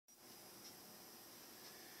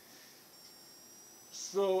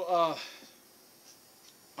So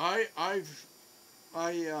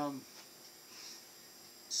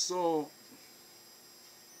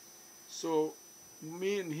so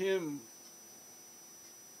me and him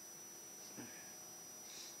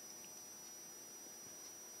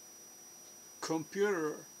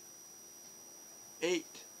computer 8,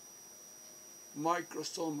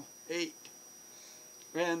 Microsoft 8,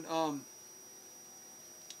 and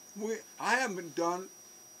I haven't done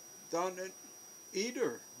it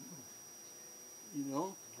either, you know.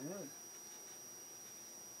 All right.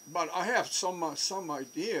 But I have some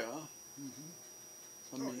idea. Mm-hmm.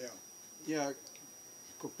 I mean, yeah. Yeah,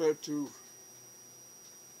 compared to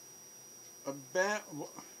a band,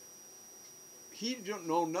 he don't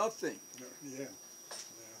know nothing. Yeah.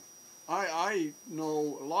 I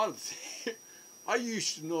know a lot of things. I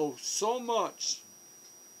used to know so much,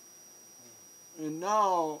 and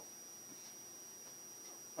now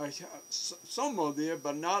I have some of it,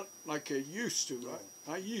 but not like I used to. No.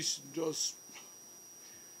 I used to just.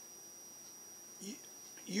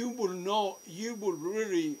 You will know. You will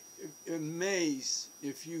really amaze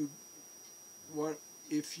if you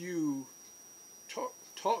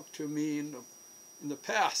talk to me in the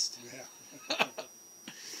past. Yeah.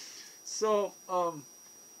 So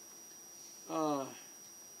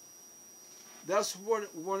that's what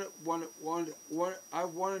I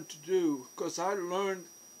wanted to do, because I learned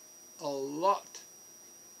a lot.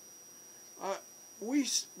 We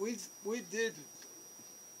did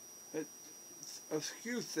a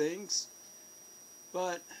few things,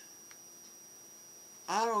 but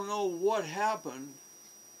I don't know what happened.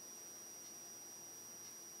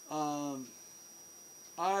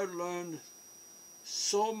 I learned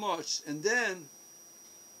so much, and then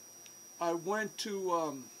I went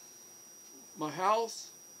to my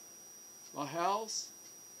house. Your health?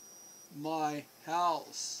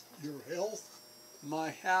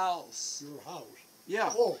 My house. Your house.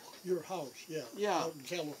 Yeah. Oh, your house, yeah. Yeah. Out in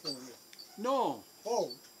California. No.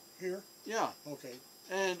 Oh, here? Yeah. Okay.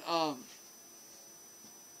 And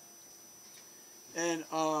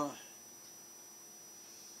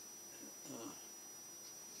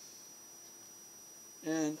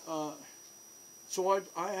so I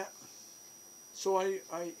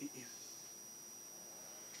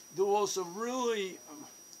there was a really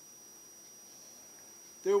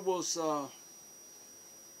there was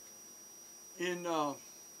in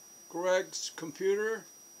Gregg's computer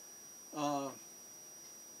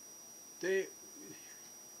they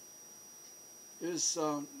is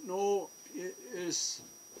no it is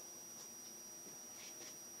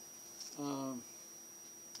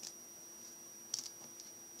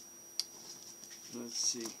let's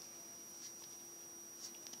see.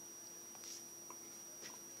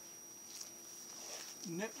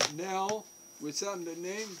 Nell, was that the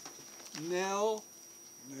name? Nell?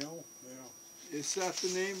 Nell, yeah. Is that the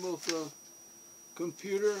name of the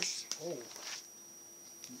computers? Oh.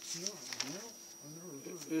 No, I never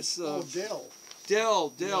heard of it. It's oh, Dell.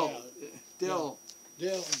 Dell. Yeah. Dell.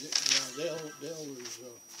 Dell is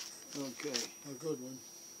Okay. a good one.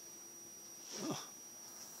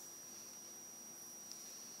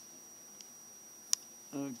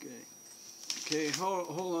 Okay. Okay,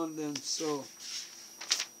 hold on then. So,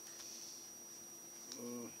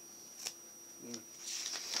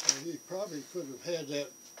 He probably could have had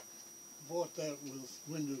that, bought that with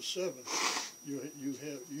Windows 7. You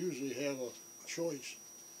usually have a choice.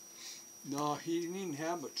 no, he didn't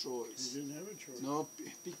have a choice. He didn't have a choice. No,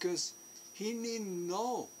 because he didn't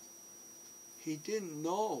know. He didn't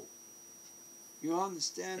know. You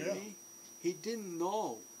understand me? He didn't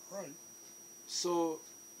know. Right. So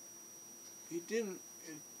he didn't.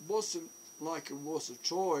 It wasn't like it was a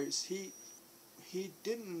choice. He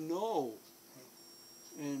didn't know.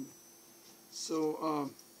 And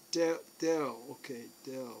so Dell. Okay,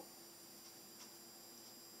 Dell.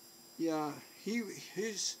 Yeah, he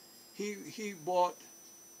bought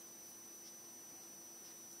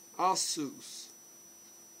ASUS.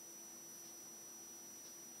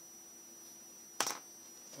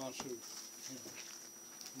 ASUS.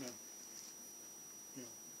 Yeah.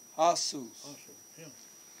 ASUS. Yeah.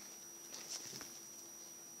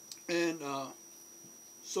 And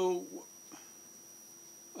so,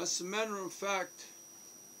 as a matter of fact,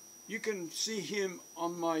 you can see him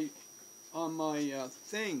on my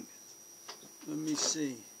thing. Let me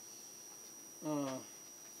see.